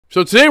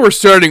So today we're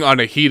starting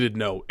on a heated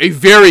note.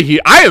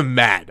 I am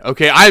mad,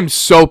 okay? I am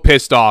so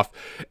pissed off.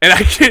 And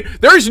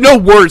there's no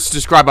words to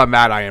describe how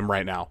mad I am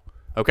right now,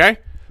 okay?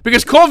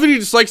 Because Call of Duty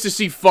just likes to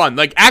see fun.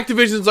 Like,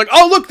 Activision's like,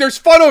 oh, look, there's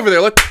fun over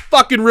there. Let's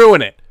fucking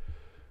ruin it.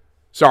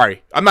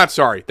 Sorry. I'm not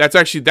sorry. That's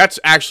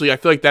actually, I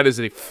feel like that is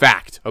a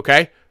fact,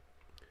 okay?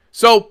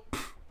 So,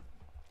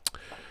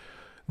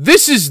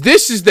 this is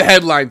the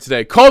headline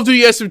today. Call of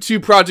Duty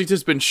SM2 project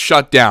has been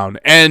shut down.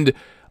 And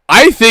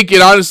I think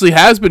it honestly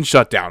has been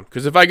shut down.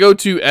 Because if I go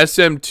to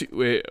SM2,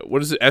 wait,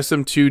 what is it?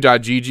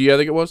 SM2.gg, I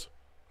think it was?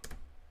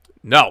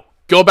 No.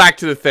 Go back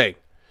to the thing.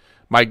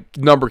 My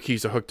number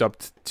keys are hooked up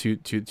to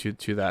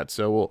that.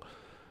 So we'll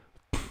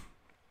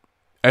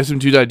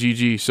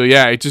SM2.gg. So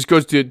yeah, it just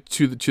goes to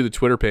the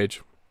Twitter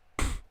page.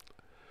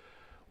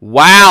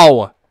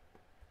 Wow.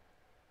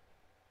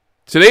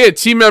 Today, a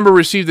team member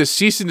received a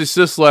cease and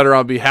desist letter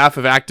on behalf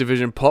of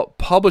Activision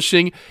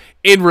Publishing.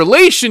 In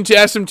relation to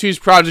SM2's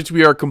project,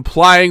 we are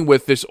complying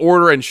with this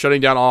order and shutting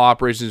down all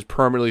operations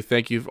permanently.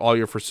 Thank you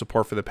all for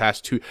support for the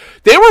past 2.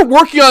 They were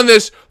working on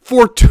this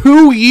for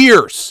 2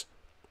 years.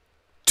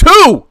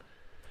 2!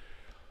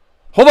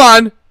 Hold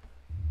on.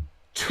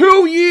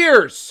 2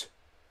 years.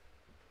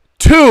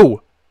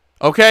 2.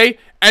 Okay?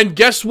 And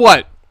guess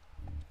what?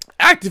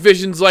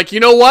 Activision's like, you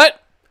know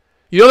what?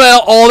 You know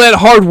that all that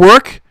hard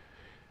work?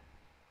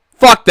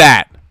 Fuck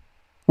that.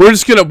 We're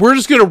just gonna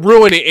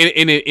ruin it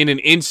in an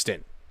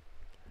instant.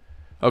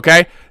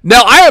 Okay?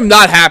 Now, I am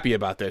not happy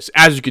about this,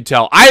 as you can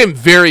tell. I am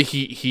very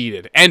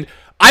heated. And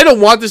I don't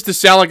want this to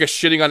sound like a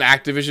shitting on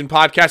Activision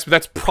podcast, but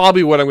that's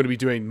probably what I'm going to be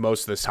doing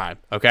most of this time.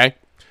 Okay?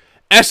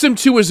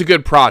 SM2 is a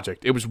good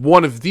project. It was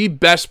one of the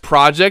best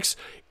projects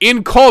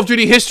in Call of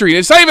Duty history. And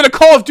it's not even a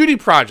Call of Duty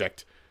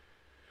project.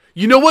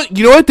 You know what?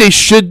 You know what they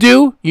should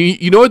do?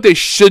 You know what they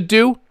should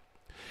do?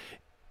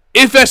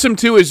 If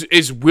SM2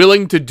 is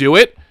willing to do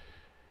it,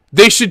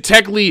 they should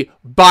technically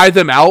buy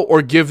them out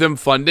or give them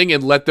funding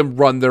and let them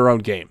run their own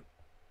game.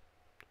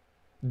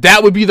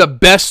 That would be the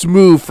best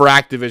move for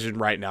Activision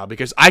right now,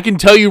 because I can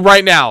tell you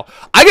right now,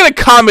 I got a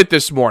comment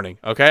this morning,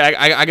 okay?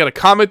 I got a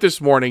comment this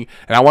morning,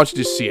 and I want you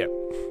to see it.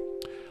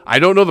 I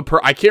don't know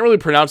I can't really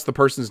pronounce the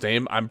person's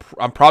name. I'm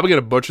probably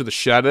gonna butcher the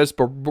shit out of this,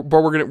 but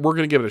we're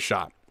gonna give it a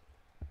shot.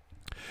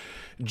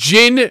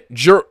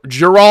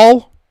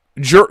 Giral,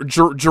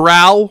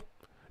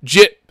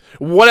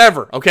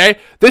 whatever, okay?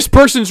 This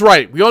person's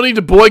right. We all need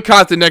to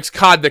boycott the next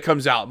COD that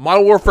comes out.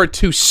 Modern Warfare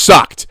 2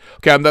 sucked.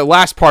 Okay, on the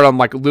last part, I'm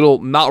like a little,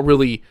 not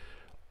really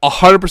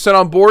 100%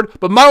 on board,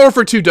 but Modern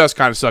Warfare 2 does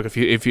kind of suck if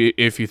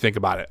you think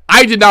about it.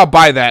 I did not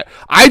buy that.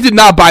 I did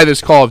not buy this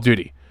Call of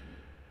Duty.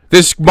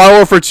 This Modern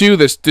Warfare 2,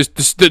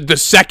 the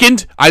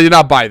second, I did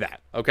not buy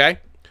that, okay?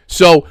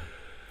 So,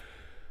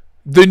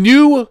 the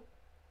new...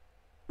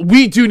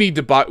 We do need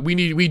to boycott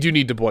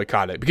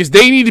it, because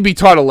they need to be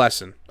taught a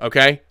lesson,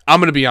 okay?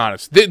 I'm going to be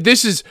honest. I'm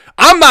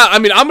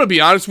going to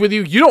be honest with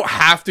you. You don't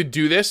have to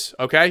do this,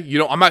 okay?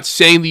 I'm not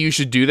saying that you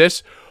should do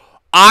this.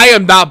 I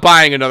am not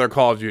buying another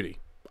Call of Duty.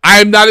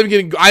 I'm not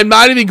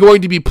even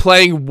going to be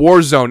playing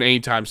Warzone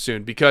anytime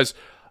soon, because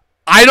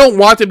I don't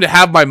want them to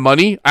have my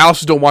money. I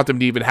also don't want them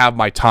to even have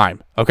my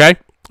time, okay?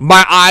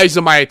 My eyes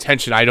and my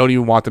attention. I don't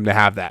even want them to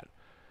have that,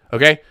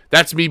 okay?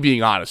 That's me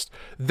being honest.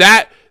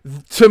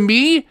 To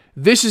me,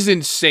 this is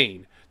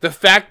insane. The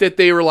fact that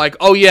they were like,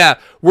 oh yeah,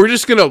 we're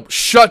just going to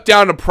shut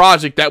down a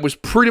project that was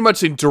pretty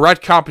much in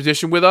direct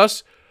competition with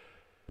us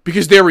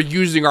because they were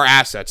using our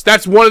assets.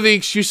 That's one of the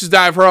excuses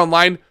that I've heard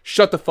online.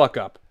 Shut the fuck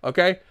up,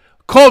 okay?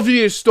 Call of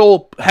Duty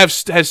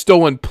has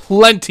stolen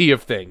plenty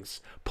of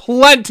things.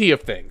 Plenty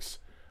of things,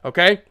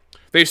 okay?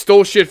 They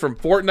stole shit from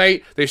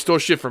Fortnite. They stole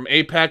shit from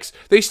Apex.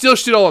 They steal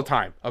shit all the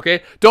time,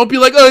 okay? Don't be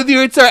like, oh,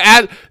 it's our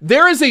ad.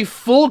 There is a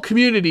full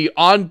community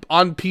on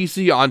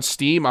PC, on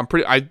Steam.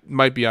 I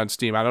might be on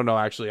Steam. I don't know,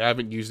 actually. I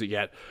haven't used it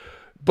yet.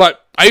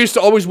 But I used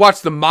to always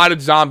watch the modded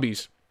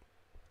zombies.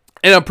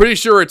 And I'm pretty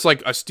sure it's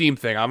like a Steam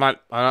thing. I'm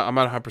not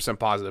 100%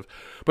 positive.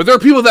 But there are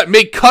people that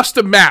make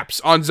custom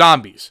maps on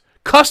zombies.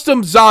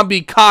 Custom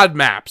zombie COD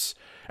maps.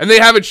 And they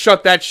haven't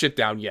shut that shit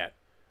down yet,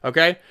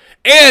 okay?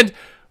 And...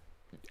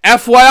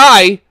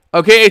 FYI,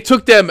 okay, it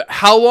took them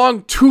how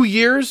long? 2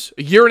 years?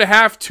 A year and a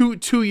half? 2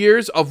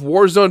 years of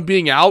Warzone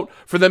being out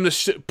for them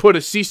to put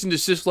a cease and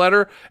desist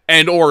letter,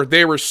 or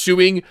they were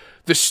suing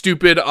the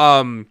stupid,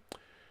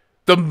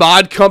 the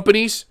mod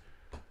companies,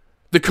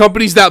 the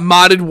companies that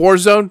modded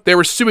Warzone. They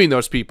were suing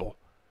those people.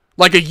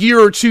 Like a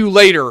year or 2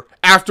 later,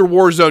 after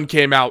Warzone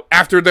came out,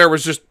 after there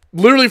was just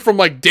literally from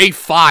like day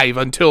 5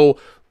 until...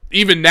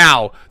 Even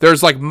now,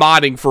 there's like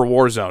modding for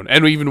Warzone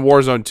and even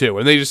Warzone 2.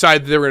 And they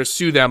decided they were going to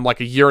sue them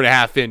like a year and a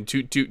half in,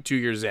 two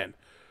years in.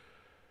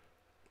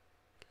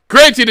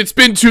 Granted, it's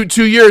been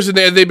two years and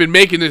they've been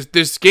making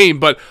this game.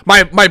 But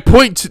my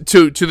point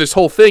to this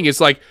whole thing is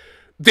like,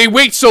 they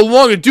wait so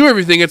long to do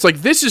everything. It's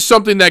like, this is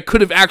something that could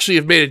have actually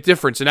have made a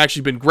difference and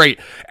actually been great.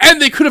 And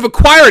they could have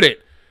acquired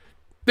it.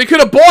 They could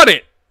have bought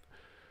it.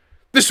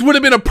 This would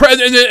have been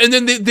and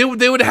then they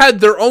would have had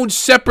their own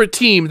separate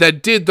team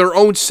that did their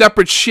own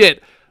separate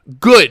shit.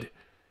 Good.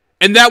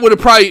 And that would have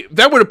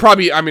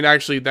probably, I mean,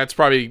 actually, that's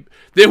probably,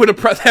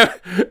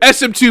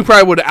 SM2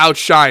 probably would have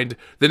outshined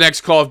the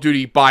next Call of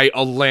Duty by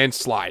a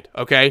landslide,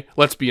 okay?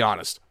 Let's be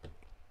honest.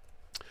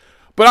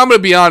 But I'm going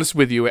to be honest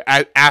with you,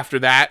 after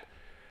that,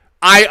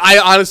 I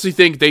honestly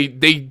think they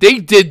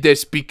did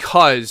this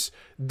because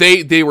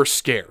they were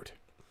scared,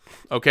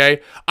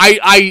 okay?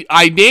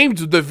 I named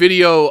the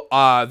video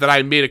that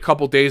I made a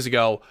couple days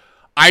ago,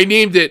 I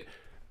named it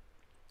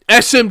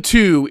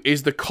SM2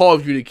 is the Call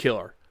of Duty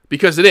killer,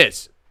 because it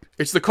is.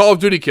 It's the Call of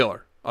Duty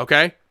killer,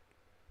 okay?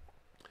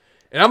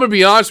 And I'm going to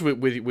be honest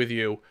with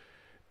you.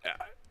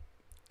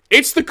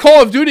 It's the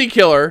Call of Duty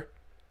killer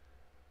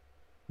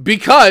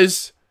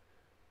because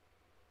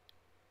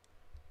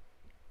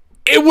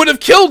it would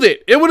have killed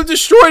it. It would have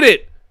destroyed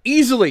it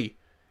easily.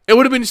 It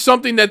would have been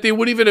something that they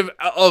wouldn't even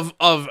have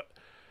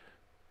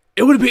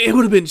it would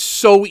have been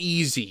so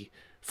easy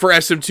for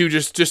SM2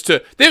 just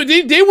to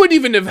they wouldn't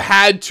even have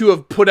had to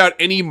have put out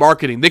any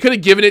marketing. They could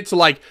have given it to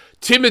like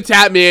Tim the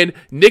Tatman,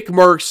 Nick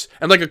Merckx,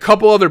 and like a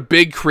couple other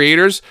big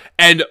creators,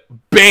 and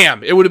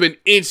bam, it would have been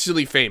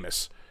instantly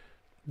famous.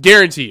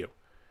 Guarantee you.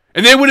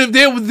 And they would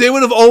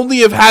have only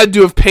have had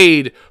to have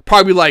paid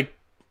probably like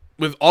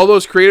with all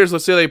those creators.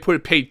 Let's say they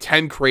paid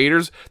 10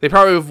 creators, they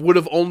probably would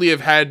have only have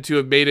had to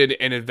have made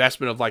an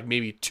investment of like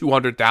maybe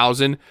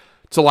 $200,000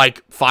 to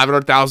like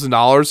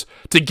 $500,000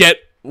 to get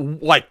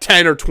like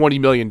 $10 or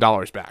 $20 million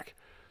back.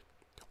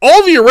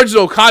 All the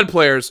original COD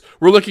players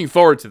were looking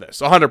forward to this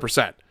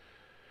 100%.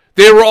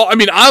 They were all, I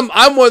mean,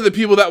 I'm one of the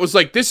people that was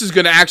like, this is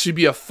going to actually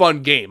be a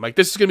fun game. Like,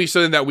 this is going to be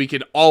something that we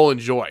can all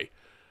enjoy.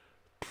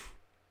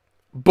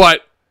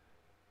 But,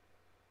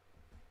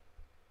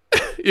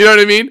 you know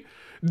what I mean?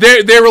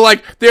 They were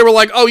like,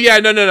 oh yeah,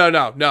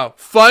 no.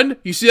 Fun?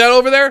 You see that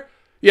over there?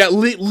 Yeah,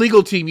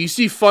 legal team. You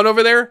see fun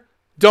over there?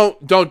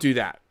 Don't do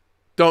that.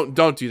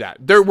 Don't do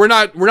that. We're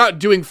not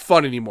doing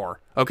fun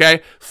anymore.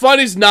 Okay? Fun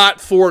is not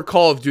for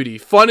Call of Duty.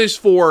 Fun is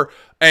for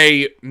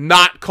a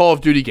not Call of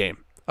Duty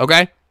game.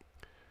 Okay?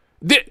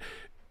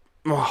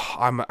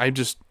 I'm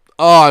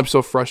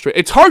so frustrated.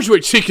 It's hard to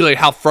articulate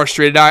how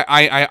frustrated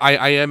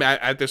I am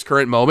at this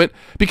current moment,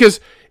 because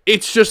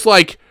it's just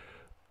like,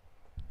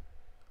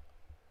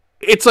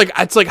 it's like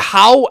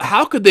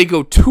how could they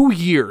go 2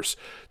 years?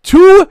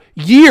 2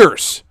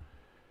 years.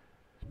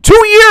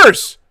 2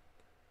 years.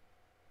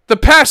 The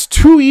past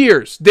 2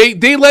 years.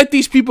 They let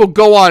these people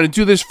go on and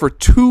do this for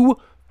 2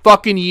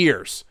 fucking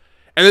years.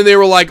 And then they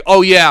were like,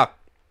 "Oh yeah,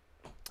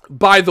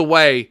 by the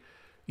way,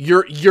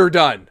 you're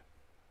done."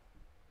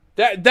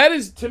 That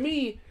is, to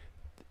me,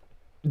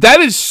 that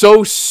is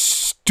so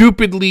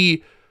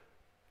stupidly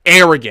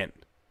arrogant.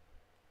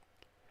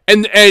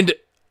 And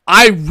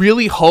I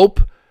really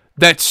hope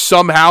that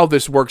somehow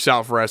this works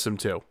out for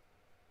SM2.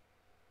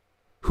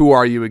 Who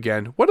are you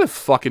again? What a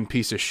fucking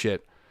piece of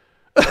shit.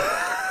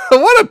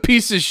 What a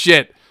piece of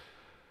shit.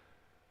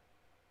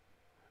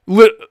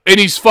 And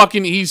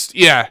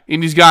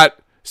he's got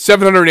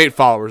 708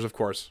 followers, of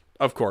course.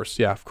 Of course.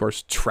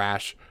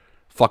 Trash.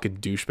 Fucking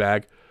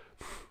douchebag.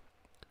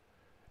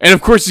 And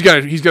of course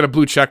he's got a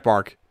blue check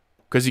mark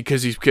because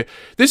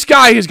this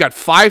guy has got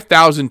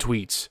 5,000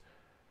 tweets.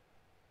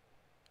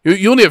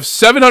 You only have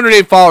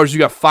 708 followers. You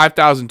got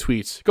 5,000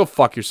 tweets. Go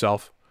fuck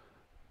yourself.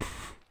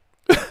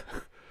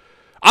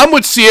 I'm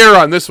with Sierra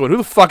on this one. Who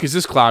the fuck is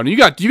this clown? You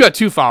got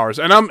 2 followers,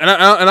 and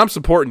I'm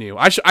supporting you.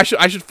 I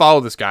should follow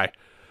this guy.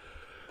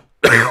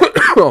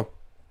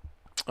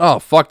 Oh,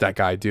 fuck that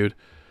guy, dude.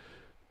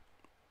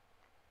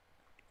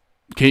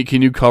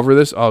 Can you cover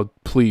this? Oh,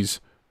 please.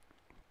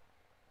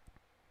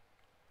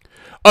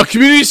 A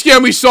community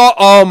scam we saw.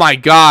 Oh my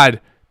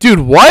god, dude,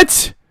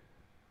 what?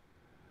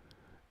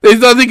 They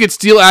thought they could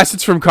steal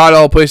assets from COD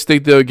all place.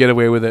 Think they would get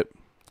away with it.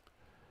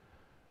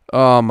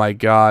 Oh my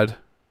god.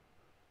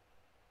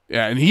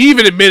 Yeah, and he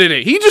even admitted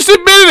it. He just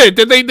admitted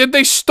it that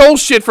they stole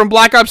shit from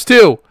Black Ops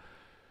 2.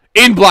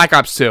 In Black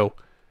Ops 2.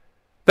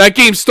 That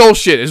game stole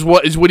shit is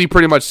what he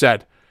pretty much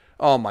said.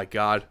 Oh my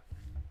god.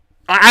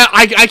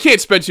 I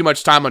can't spend too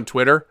much time on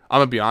Twitter.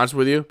 I'm gonna be honest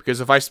with you,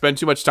 because if I spend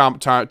too much time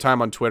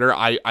on Twitter,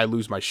 I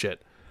lose my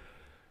shit.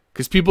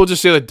 Because people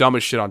just say the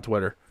dumbest shit on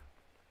Twitter.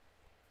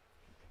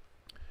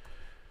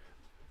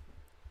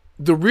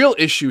 The real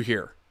issue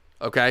here,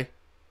 okay?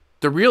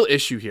 The real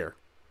issue here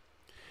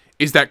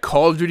is that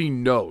Call of Duty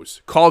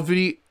knows. Call of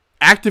Duty,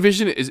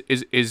 Activision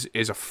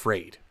is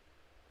afraid.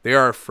 They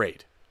are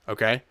afraid,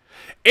 okay?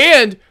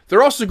 And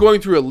they're also going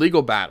through a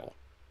legal battle.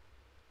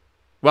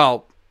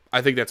 Well,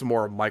 I think that's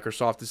more of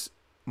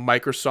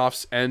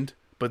Microsoft's end,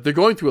 but they're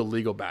going through a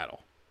legal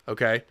battle,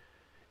 okay?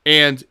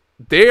 And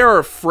they are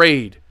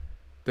afraid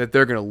that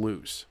they're going to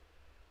lose,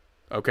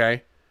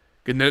 okay?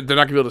 And they're not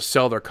going to be able to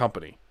sell their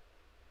company.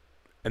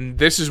 And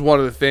this is one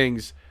of the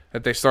things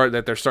that they're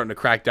starting to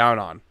crack down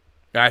on.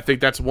 And I think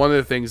that's one of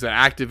the things that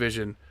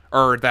Activision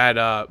or that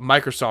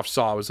Microsoft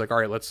saw was like, all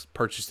right, let's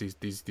purchase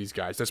these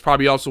guys. That's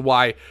probably also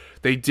why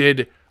they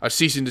did a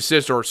cease and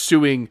desist or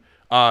suing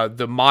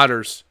the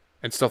modders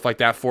and stuff like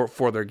that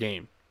for their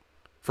game,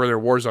 for their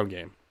Warzone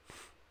game.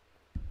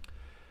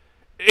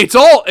 It's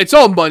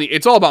all money.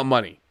 It's all about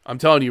money. I'm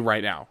telling you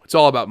right now. It's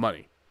all about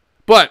money.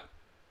 But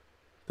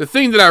the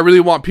thing that I really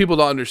want people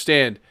to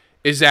understand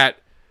is that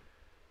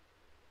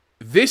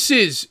this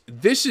is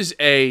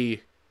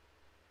a...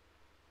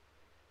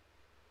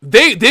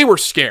 They were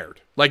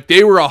scared. Like,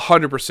 they were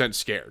 100%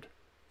 scared.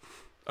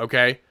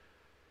 Okay?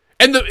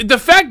 And the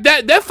fact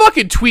that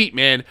fucking tweet,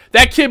 man,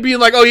 that kid being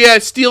like, oh yeah,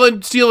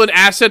 stealing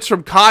assets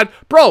from COD.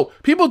 Bro,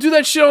 people do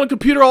that shit on the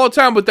computer all the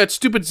time with that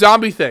stupid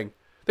zombie thing.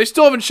 They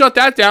still haven't shut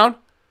that down.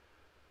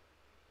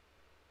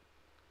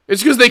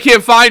 It's because they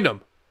can't find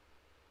them.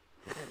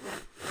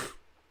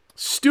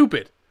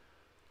 Stupid.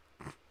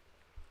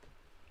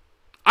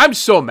 I'm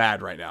so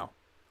mad right now.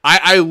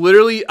 I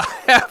literally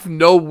have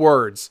no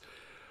words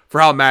for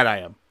how mad I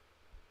am.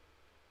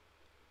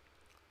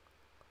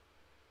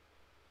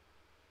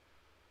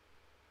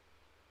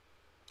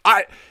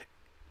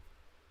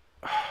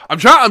 I'm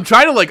trying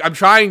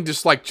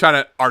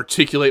to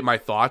articulate my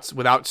thoughts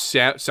without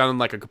sounding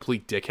like a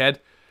complete dickhead.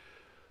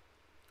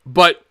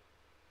 But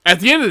at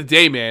the end of the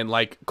day, man,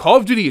 like, Call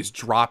of Duty is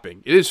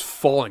dropping. It is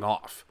falling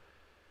off.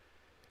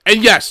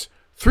 And yes,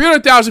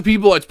 300,000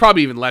 people, it's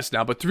probably even less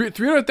now, but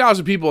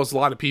 300,000 people is a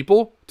lot of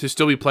people to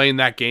still be playing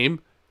that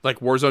game, like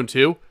Warzone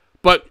 2.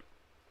 But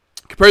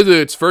compared to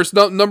its first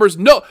numbers,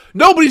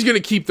 nobody's going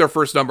to keep their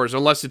first numbers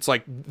unless it's,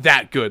 like,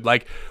 that good.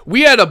 Like,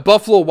 we had a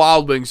Buffalo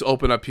Wild Wings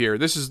open up here.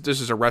 This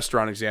is a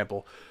restaurant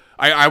example.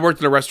 I worked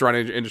in the restaurant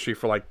industry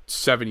for, like,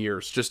 7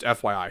 years, just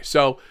FYI.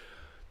 So,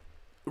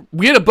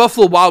 we had a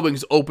Buffalo Wild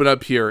Wings open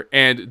up here,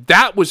 and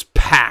that was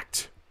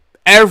packed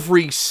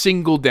every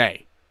single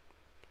day.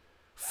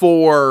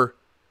 For...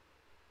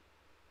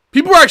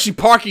 People were actually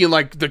parking in,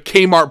 like, the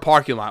Kmart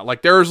parking lot.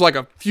 Like, there was, like,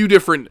 a few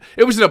different...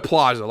 It was in a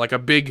plaza, like a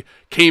big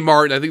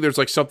Kmart, and I think there's,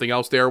 like, something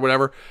else there or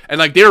whatever. And,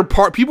 like,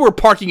 people were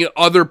parking in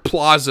other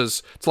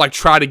plazas to, like,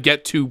 try to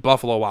get to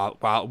Buffalo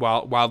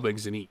Wild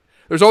Wings and eat.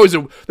 There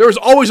was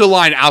always a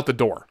line out the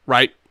door,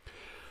 right?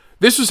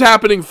 This was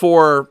happening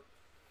for,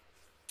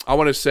 I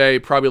want to say,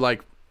 probably,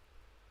 like...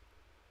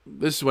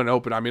 This is when it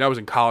opened. I mean, I was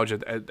in college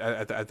at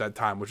that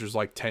time, which was,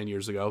 like, 10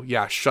 years ago.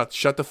 Yeah, shut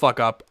the fuck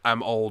up.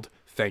 I'm old.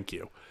 Thank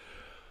you.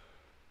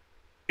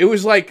 It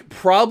was like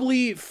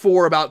probably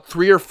for about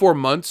 3 or 4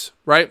 months,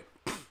 right?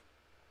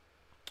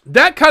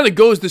 That kind of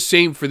goes the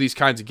same for these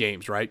kinds of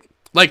games, right?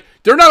 Like,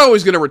 they're not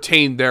always going to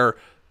retain their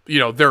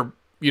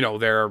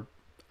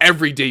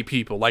everyday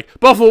people. Like,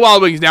 Buffalo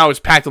Wild Wings now is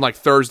packed on, like,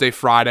 Thursday,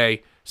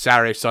 Friday,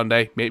 Saturday,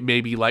 Sunday,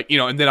 maybe, like,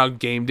 and then on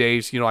game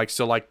days, like,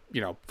 still, like,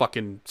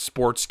 fucking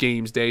sports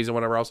games days and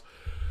whatever else.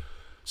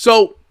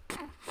 So,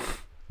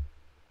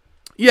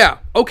 yeah,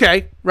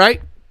 okay,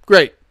 right?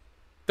 Great.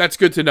 That's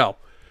good to know.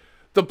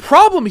 The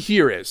problem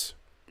here is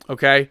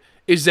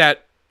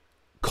that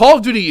Call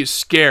of Duty is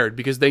scared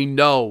because they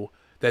know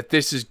that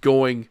this is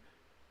going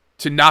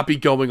to not be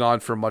going on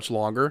for much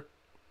longer.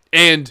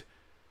 And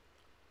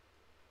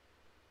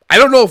I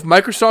don't know if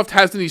Microsoft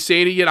has any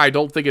say in it yet. I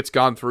don't think it's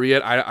gone through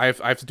yet. I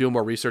have to do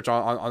more research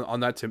on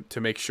that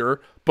to make sure.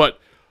 But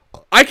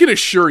I can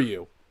assure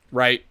you,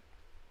 right,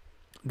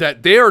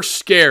 that they are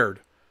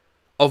scared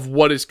of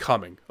what is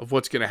coming, of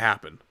what's going to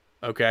happen,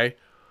 okay?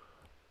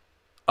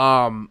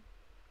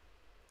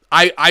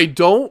 I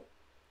don't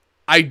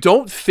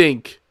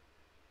think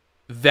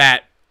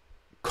that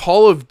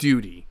Call of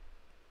Duty,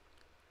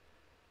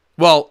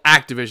 well,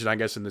 Activision, I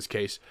guess in this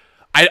case,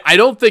 I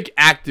don't think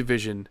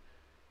Activision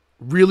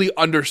really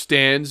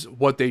understands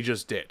what they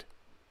just did.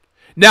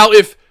 Now,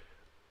 if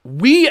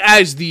we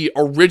as the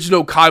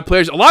original COD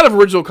players, a lot of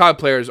original COD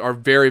players are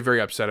very, very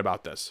upset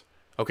about this,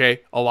 okay?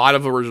 A lot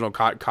of original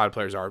COD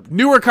players are.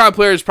 Newer COD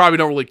players probably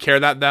don't really care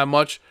that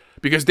much,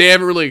 because they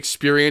haven't really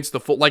experienced the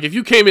full... Like, if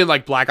you came in,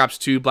 like, Black Ops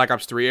 2, Black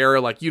Ops 3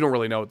 era, like, you don't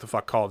really know what the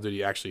fuck Call of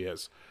Duty actually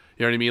is.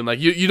 You know what I mean? Like,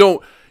 you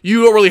don't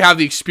really have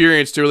the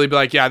experience to really be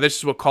like, yeah, this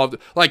is what Call of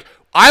Duty... Like,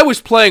 I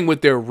was playing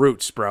with their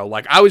roots, bro.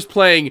 Like, I was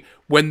playing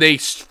when they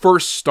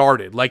first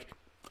started. Like,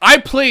 I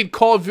played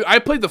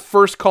the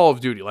first Call of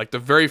Duty, like, the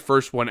very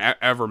first one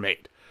ever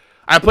made.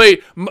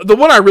 The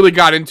one I really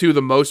got into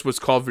the most was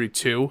Call of Duty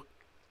 2.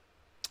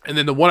 And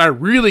then the one I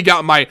really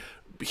got my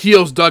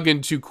heels dug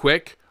into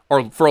quick...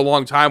 or for a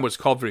long time, was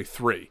Call of Duty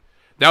 3.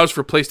 That was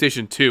for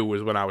PlayStation 2,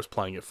 was when I was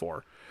playing it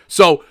for.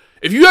 So,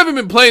 if you haven't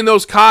been playing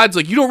those CODs,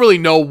 like, you don't really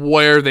know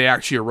where they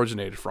actually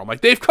originated from.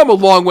 Like, they've come a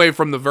long way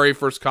from the very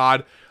first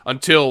COD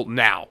until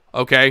now,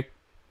 okay?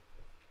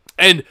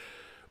 And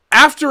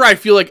after, I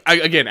feel like,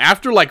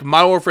 after, like,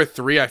 Modern Warfare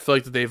 3, I feel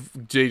like that they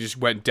just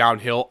went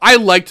downhill. I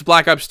liked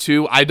Black Ops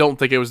 2. I don't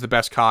think it was the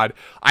best COD.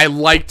 I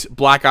liked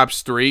Black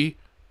Ops 3.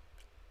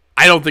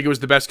 I don't think it was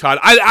the best COD.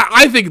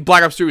 I think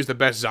Black Ops 3 was the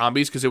best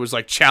zombies because it was,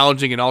 like,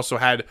 challenging and also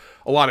had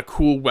a lot of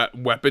cool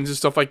weapons and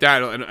stuff like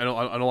that, and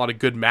a lot of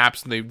good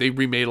maps, and they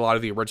remade a lot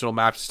of the original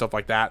maps and stuff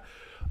like that.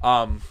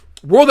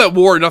 World at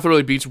War, nothing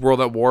really beats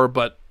World at War,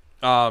 but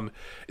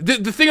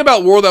the thing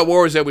about World at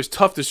War is that it was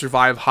tough to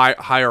survive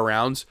higher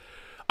rounds.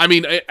 I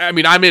mean,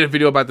 I made a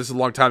video about this a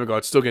long time ago.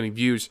 It's still getting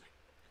views.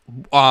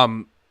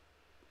 What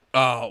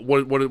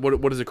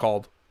is it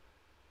called?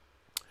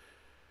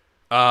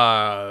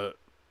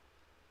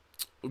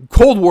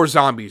 Cold War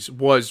Zombies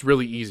was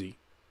really easy.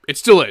 It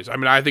still is. I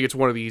mean, I think it's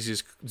one of the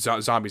easiest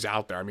zombies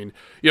out there. I mean,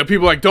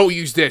 people are like, don't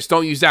use this,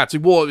 don't use that. It's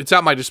like, well, it's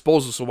at my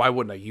disposal, so why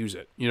wouldn't I use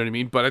it? You know what I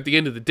mean? But at the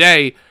end of the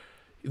day,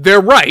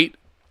 they're right.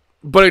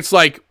 But it's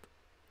like,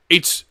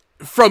 it's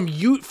from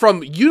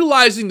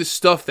utilizing the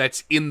stuff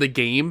that's in the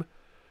game.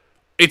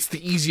 It's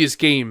the easiest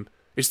game.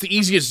 It's the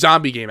easiest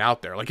zombie game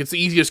out there. Like, it's the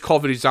easiest Call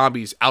of Duty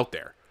Zombies out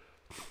there.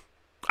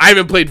 I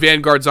haven't played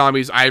Vanguard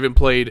Zombies. I haven't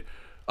played.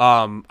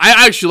 I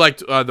actually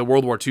liked the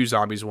World War II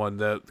Zombies one,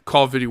 the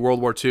Call of Duty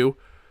World War II.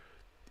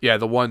 Yeah,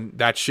 the one,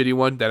 that shitty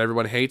one that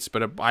everyone hates,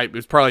 but it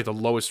was probably like the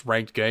lowest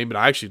ranked game. But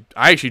I actually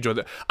enjoyed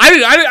it.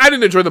 I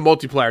didn't enjoy the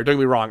multiplayer. Don't get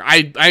me wrong.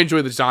 I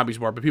enjoy the zombies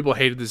more, but people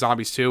hated the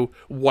zombies too.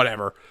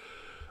 Whatever.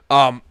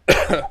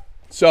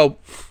 So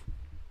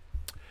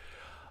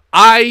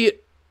I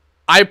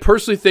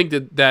personally think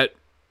that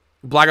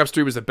Black Ops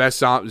 3 was the best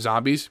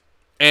zombies,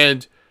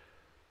 and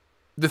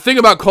the thing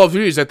about Call of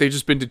Duty is that they've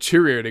just been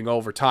deteriorating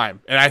over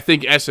time, and I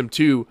think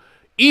SM2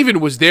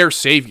 even was their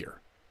savior.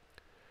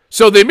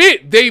 So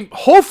they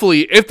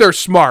hopefully, if they're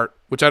smart,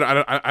 which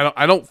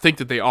I don't think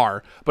that they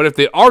are, but if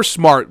they are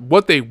smart,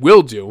 what they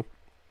will do,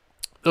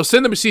 they'll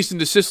send them a cease and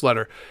desist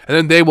letter, and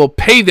then they will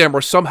pay them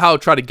or somehow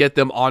try to get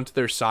them onto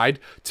their side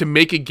to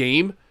make a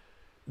game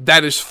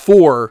that is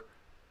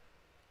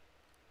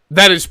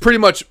pretty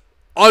much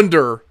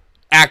under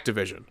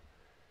Activision.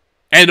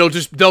 And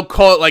they'll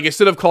call it, like,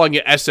 instead of calling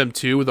it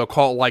SM2, they'll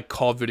call it like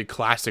Call of Duty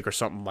Classic or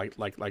something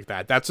like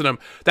that. That's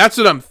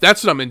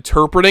what I'm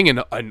interpreting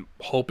and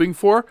hoping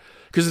for.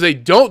 Because if they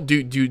don't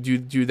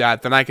do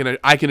that, then I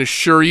can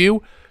assure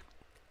you,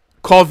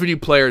 Call of Duty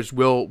players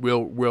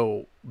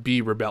will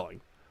be rebelling.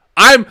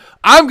 I'm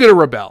gonna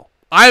rebel.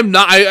 I am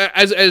not.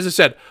 As I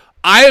said,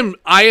 I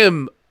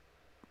am.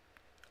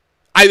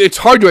 It's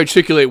hard to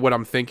articulate what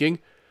I'm thinking,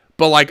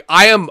 but like,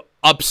 I am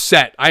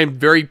upset. I am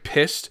very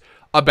pissed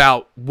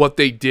about what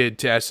they did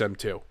to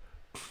SM2,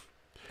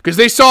 because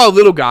they saw a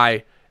little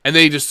guy and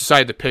they just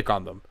decided to pick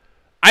on them.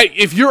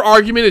 If your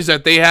argument is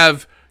that they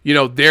have,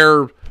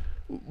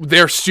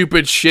 their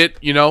stupid shit,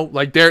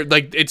 like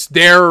it's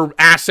their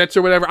assets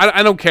or whatever,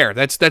 I don't care.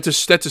 That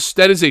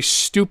is a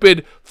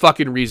stupid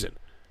fucking reason.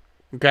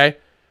 Okay,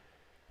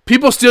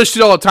 people steal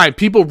shit all the time.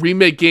 People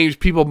remake games.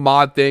 People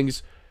mod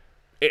things.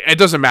 It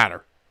doesn't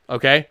matter.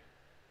 Okay,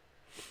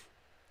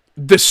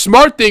 the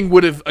smart thing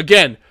would have,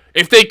 again,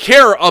 if they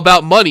care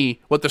about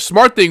money, what the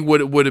smart thing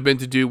would have been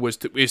to do is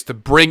to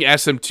bring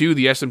SM2,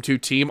 the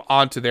SM2 team,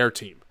 onto their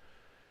team.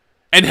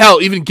 And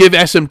hell, even give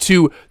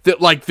SM2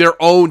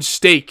 their own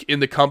stake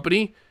in the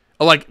company.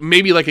 Like,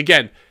 maybe, like,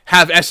 again,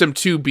 have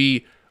SM2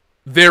 be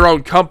their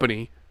own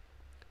company.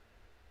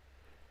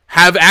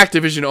 Have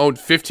Activision own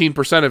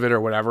 15% of it or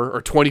whatever,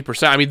 or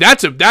 20%. I mean,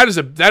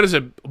 that is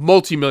a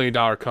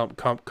multi-million-dollar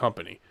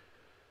company.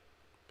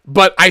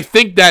 But I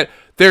think that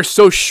they're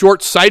so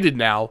short-sighted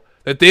now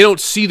that they don't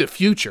see the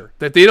future,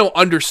 that they don't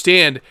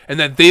understand, and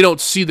that they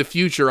don't see the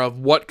future of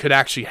what could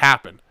actually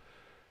happen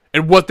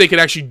and what they could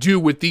actually do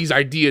with these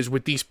ideas,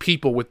 with these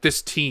people, with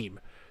this team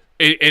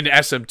in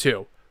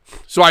SM2.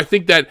 So I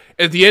think that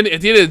at the end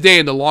of the day,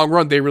 in the long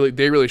run, they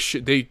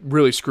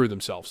really screw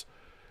themselves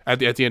at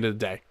the end of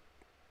the day.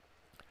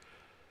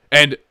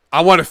 And I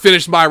want to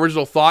finish my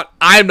original thought.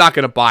 I'm not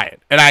going to buy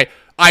it, and I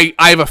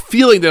have a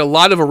feeling that a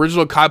lot of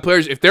original COD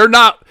players, if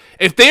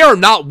they are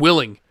not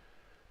willing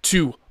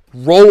to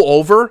roll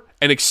over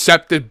and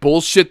accept the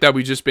bullshit that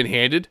we've just been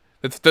handed,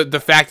 the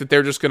fact that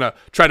they're just going to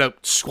try to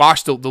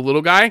squash the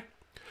little guy,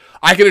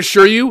 I can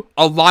assure you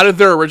a lot of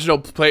their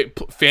original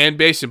fan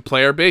base and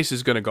player base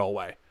is going to go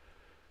away.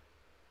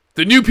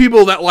 The new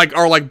people that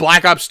are like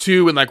Black Ops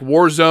 2 and like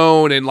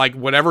Warzone and like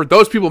whatever,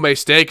 those people may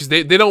stay because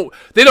they don't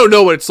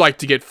know what it's like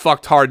to get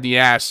fucked hard in the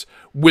ass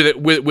with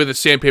a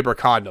sandpaper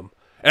condom.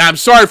 And I'm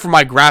sorry for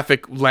my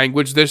graphic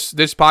language this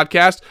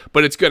podcast,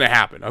 but it's going to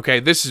happen. Okay,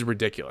 this is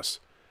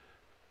ridiculous.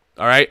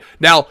 All right.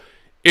 Now,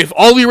 if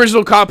all the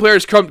original COD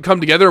players come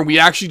together and we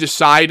actually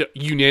decide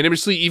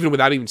unanimously, even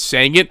without even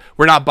saying it,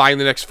 we're not buying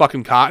the next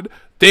fucking COD,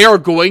 they are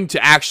going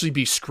to actually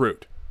be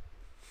screwed.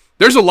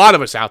 There's a lot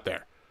of us out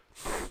there.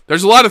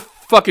 There's a lot of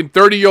fucking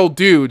 30-year-old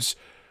dudes,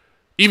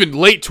 even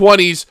late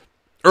 20s,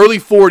 early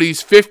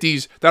 40s,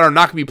 50s, that are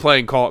not going to be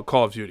playing Call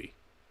of Duty.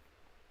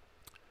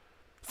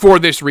 For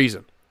this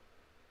reason.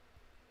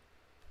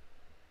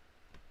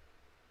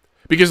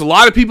 Because a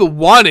lot of people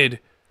wanted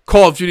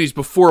Call of Duties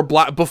before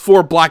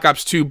Black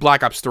Ops 2,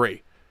 Black Ops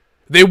 3.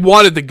 They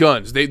wanted the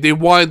guns. They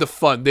wanted the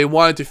fun. They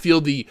wanted to feel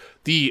the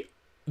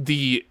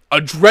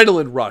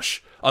adrenaline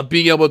rush of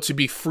being able to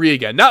be free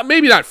again.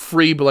 Maybe not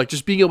free, but like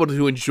just being able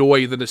to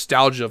enjoy the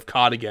nostalgia of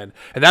COD again.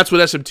 And that's what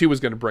SM2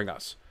 was going to bring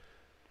us.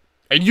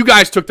 And you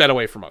guys took that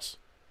away from us.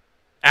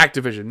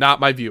 Activision, not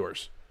my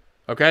viewers.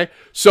 Okay?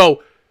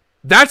 So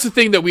that's the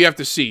thing that we have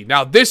to see.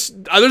 Now, there's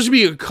going to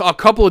be a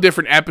couple of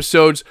different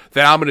episodes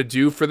that I'm going to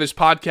do for this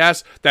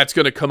podcast that's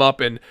going to come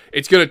up, and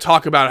it's going to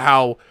talk about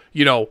how,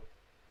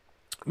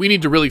 we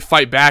need to really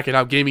fight back and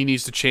how gaming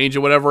needs to change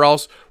and whatever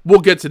else. We'll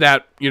get to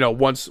that,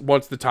 once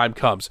the time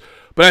comes.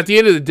 But at the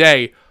end of the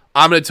day,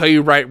 I'm going to tell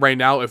you right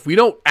now, if we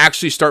don't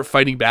actually start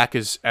fighting back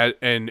as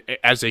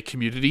a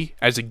community,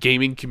 as a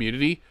gaming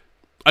community,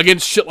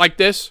 against shit like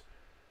this,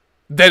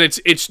 then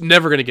it's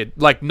never going to get,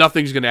 like,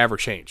 nothing's going to ever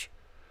change.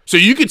 So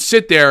you could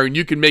sit there and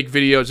you can make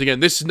videos.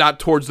 Again, this is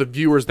not towards the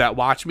viewers that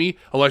watch me,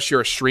 unless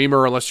you're a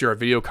streamer, unless you're a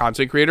video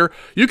content creator.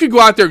 You can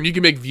go out there and you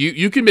can make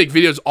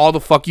videos all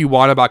the fuck you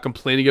want about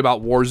complaining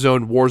about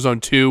Warzone,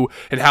 Warzone 2,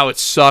 and how it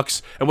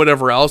sucks and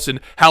whatever else, and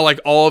how,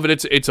 like, all of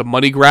it, it's a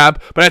money grab.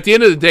 But at the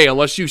end of the day,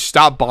 unless you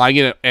stop buying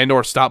it and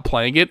or stop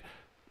playing it,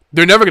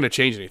 they're never going to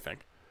change anything.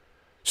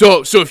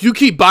 So if you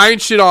keep buying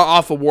shit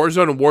off of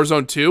Warzone and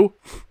Warzone 2,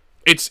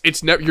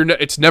 it's never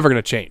going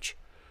to change.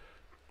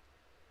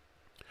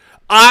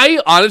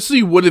 I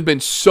honestly would have been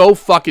so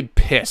fucking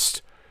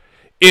pissed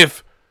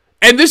if,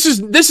 and this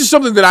is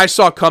something that I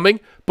saw coming,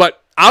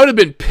 but I would have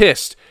been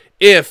pissed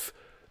if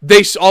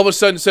they all of a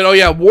sudden said, oh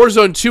yeah,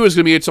 Warzone 2 is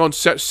going to be its own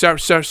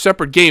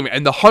separate game,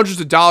 and the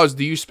hundreds of dollars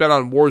that you spent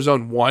on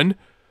Warzone 1,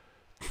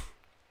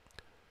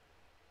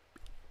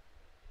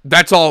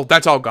 that's all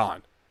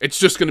gone. It's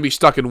just going to be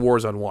stuck in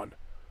Warzone 1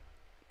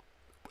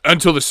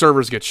 until the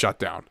servers get shut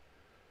down.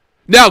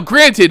 Now,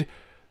 granted,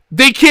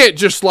 they can't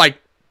just, like,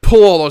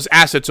 pull all those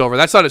assets over.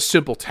 That's not a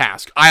simple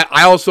task.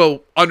 I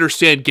also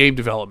understand game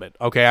development.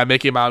 Okay, I'm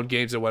making my own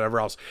games and whatever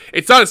else.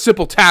 It's not a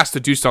simple task to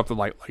do something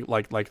like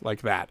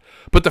that.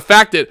 But the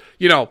fact that,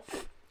 you know,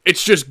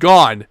 it's just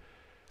gone,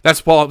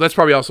 that's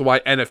probably also why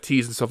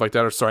NFTs and stuff like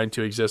that are starting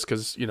to exist,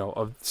 because, you know,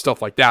 of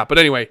stuff like that. But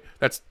anyway,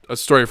 that's a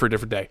story for a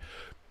different day.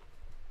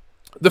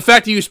 The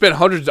fact that you spent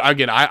hundreds,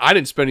 again, I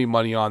didn't spend any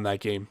money on that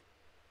game,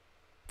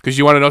 because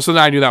you want to know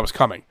something? I knew that was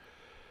coming.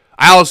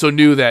 I also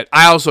know that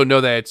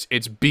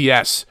it's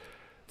BS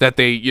that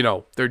they, you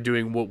know, they're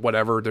doing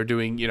whatever they're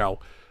doing, you know,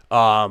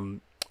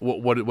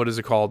 what is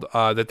it called?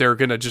 That they're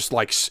gonna just,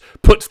 like,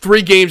 put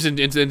 3 games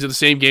into the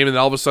same game, and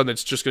then all of a sudden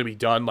it's just gonna be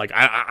done. Like,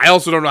 I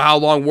also don't know how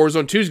long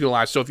Warzone 2 is gonna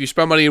last. So if you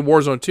spend money in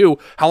Warzone 2,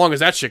 how long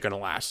is that shit gonna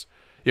last?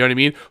 You know what I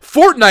mean?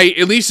 Fortnite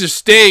at least is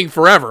staying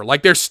forever.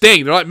 Like, they're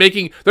staying. They're not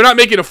making a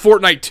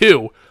Fortnite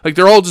 2. Like,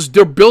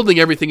 they're building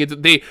everything.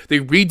 They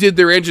redid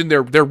their engine.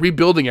 They're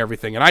rebuilding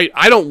everything. And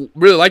I don't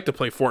really like to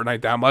play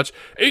Fortnite that much.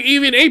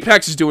 Even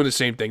Apex is doing the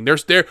same thing.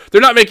 They're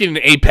not making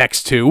an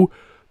Apex 2.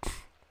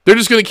 They're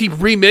just going to keep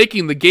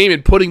remaking the game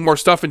and putting more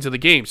stuff into the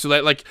game so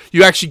that, like,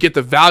 you actually get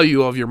the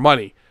value of your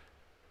money.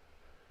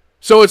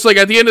 So it's like,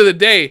 at the end of the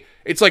day,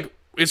 it's like,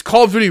 is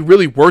Call of Duty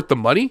really worth the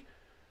money?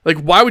 Like,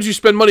 why would you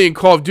spend money in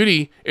Call of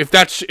Duty if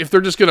they're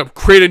just going to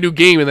create a new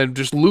game and then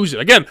just lose it?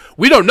 Again,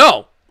 we don't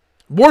know.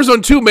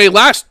 Warzone 2 may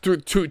last through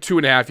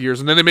 2.5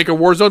 years, and then they make a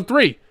Warzone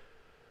 3.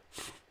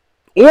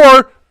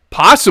 Or,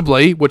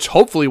 possibly, which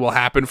hopefully will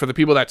happen for the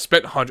people that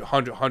spent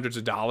hundreds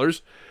of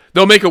dollars,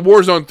 they'll make a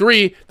Warzone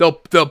 3, they'll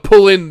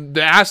pull in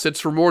the assets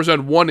from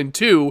Warzone 1 and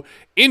 2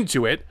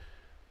 into it,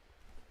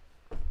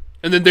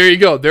 and then there you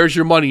go. There's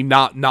your money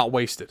not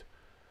wasted.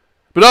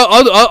 But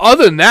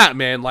other than that,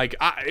 man, like,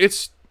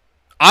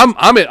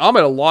 I'm at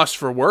a loss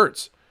for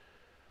words.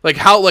 Like,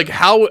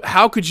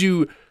 how could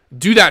you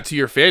do that to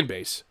your fan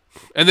base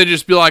and then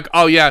just be like,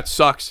 oh yeah, it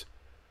sucks?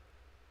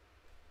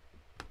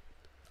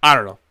 I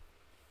don't know.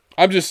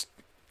 I'm just,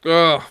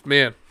 oh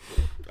man,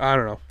 I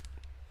don't know.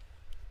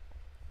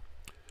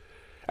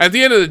 At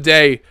the end of the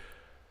day,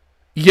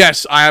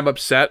 yes, I am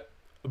upset,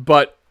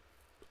 but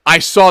I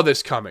saw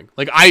this coming.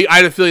 Like, I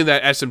had a feeling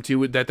that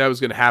SM2 that was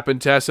going to happen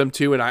to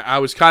SM2, and I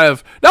was kind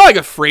of not like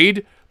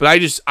afraid, but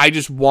I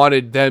just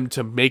wanted them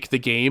to make the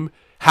game,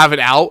 have it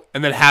out,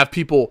 and then have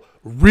people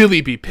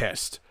really be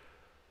pissed.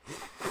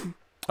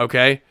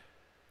 Okay?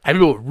 Have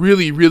people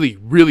really, really,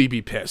 really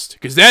be pissed.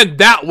 Because then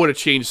that would have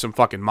changed some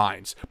fucking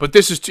minds. But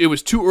it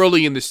was too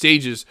early in the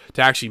stages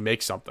to actually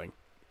make something,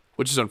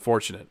 which is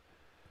unfortunate.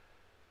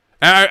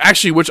 And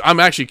I'm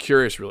actually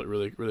curious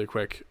really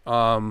quick.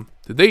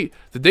 Did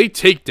they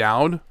take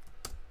down,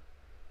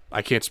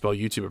 I can't spell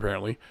YouTube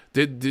apparently.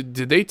 Did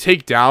they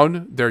take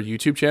down their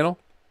YouTube channel?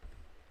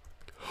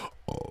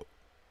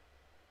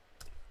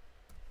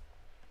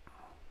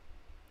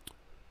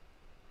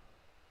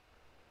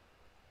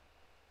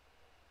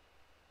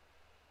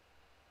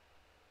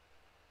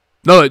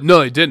 No,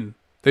 they didn't.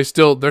 They're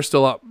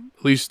still up,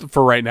 at least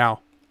for right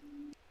now.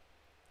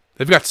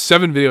 They've got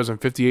 7 videos and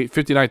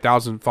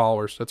 59,000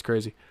 followers. That's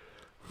crazy.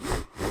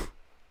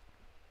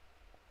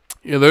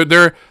 Yeah,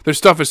 their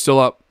stuff is still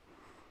up.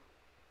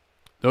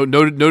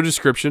 No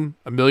description.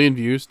 1 million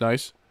views.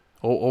 Nice.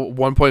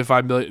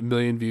 1.5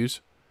 million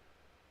views.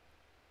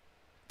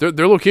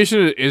 Their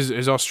location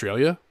is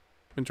Australia.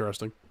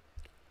 Interesting.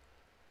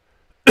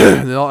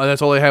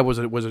 That's all they had was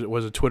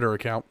a Twitter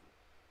account.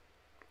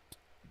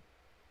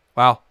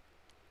 Wow.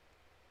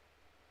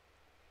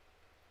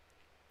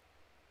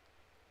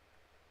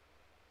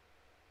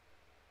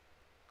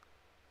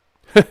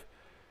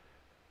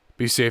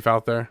 Be safe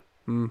out there.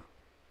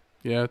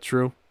 Yeah,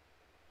 true.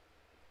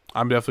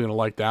 I'm definitely gonna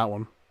like that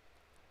one.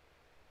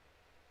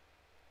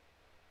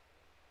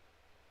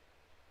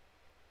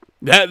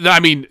 I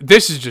mean,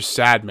 this is just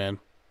sad, man.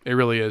 It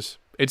really is.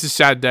 It's a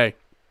sad day.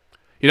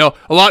 You know,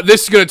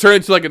 this is gonna turn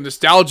into like a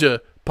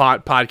nostalgia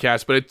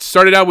podcast, but it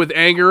started out with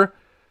anger.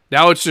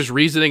 Now it's just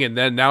reasoning, and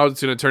then now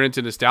it's going to turn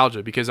into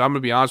nostalgia. Because I'm going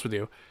to be honest with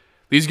you,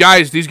 these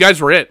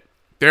guys were it.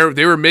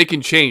 They were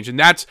making change, and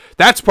that's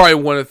probably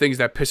one of the things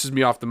that pisses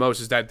me off the most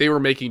is that they were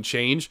making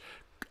change.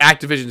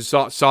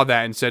 Activision saw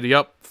that and said,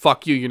 "Yep,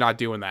 fuck you, you're not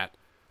doing that."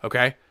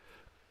 Okay,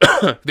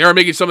 they were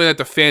making something that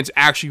the fans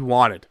actually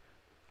wanted.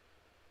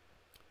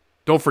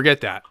 Don't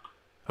forget that.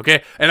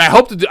 Okay, and I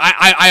hope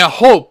I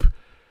hope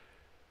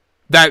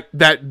that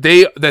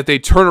they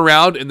turn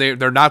around and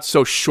they're not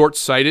so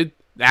short-sighted.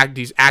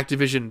 These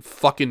Activision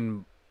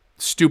fucking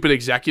stupid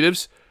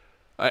executives,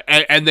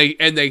 and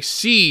they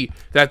see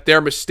that their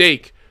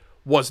mistake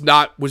was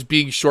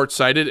being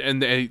short-sighted,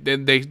 and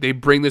they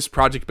bring this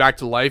project back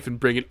to life and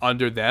bring it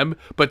under them,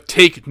 but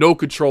take no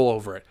control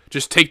over it.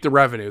 Just take the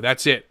revenue.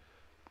 That's it.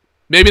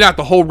 Maybe not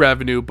the whole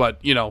revenue,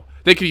 but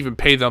they could even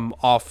pay them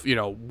off,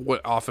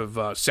 off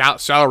of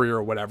salary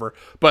or whatever.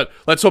 But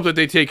let's hope that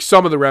they take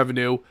some of the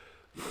revenue,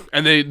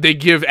 and they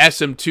give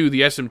SM2,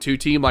 the SM2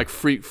 team, like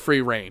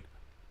free reign.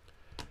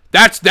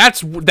 That's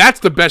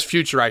the best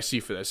future I see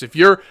for this.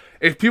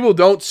 If people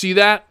don't see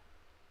that,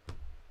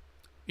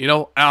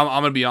 I'm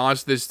gonna be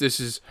honest. This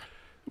is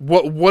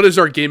what does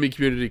our gaming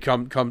community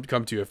come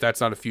to if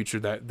that's not a future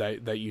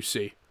that you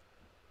see?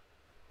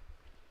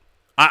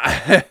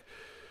 That's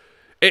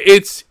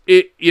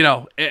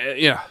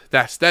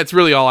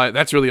really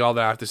all that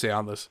I have to say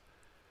on this.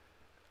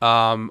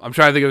 I'm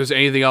trying to think if there's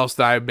anything else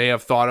that I may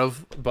have thought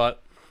of,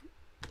 but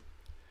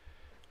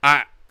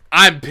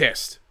I'm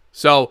pissed.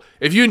 So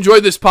if you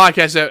enjoyed this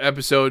podcast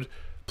episode,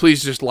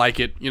 please just like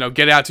it.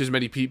 Get out to as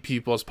many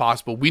people as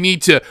possible. We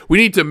need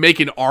to make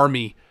an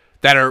army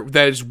that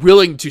is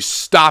willing to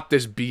stop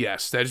this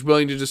BS. That is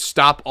willing to just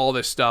stop all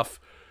this stuff.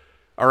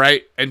 All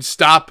right, and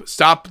stop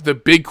the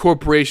big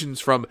corporations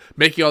from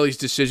making all these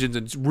decisions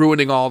and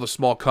ruining all the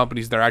small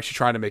companies that are actually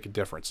trying to make a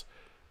difference.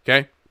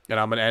 Okay, and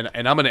I'm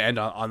gonna end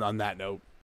on that note.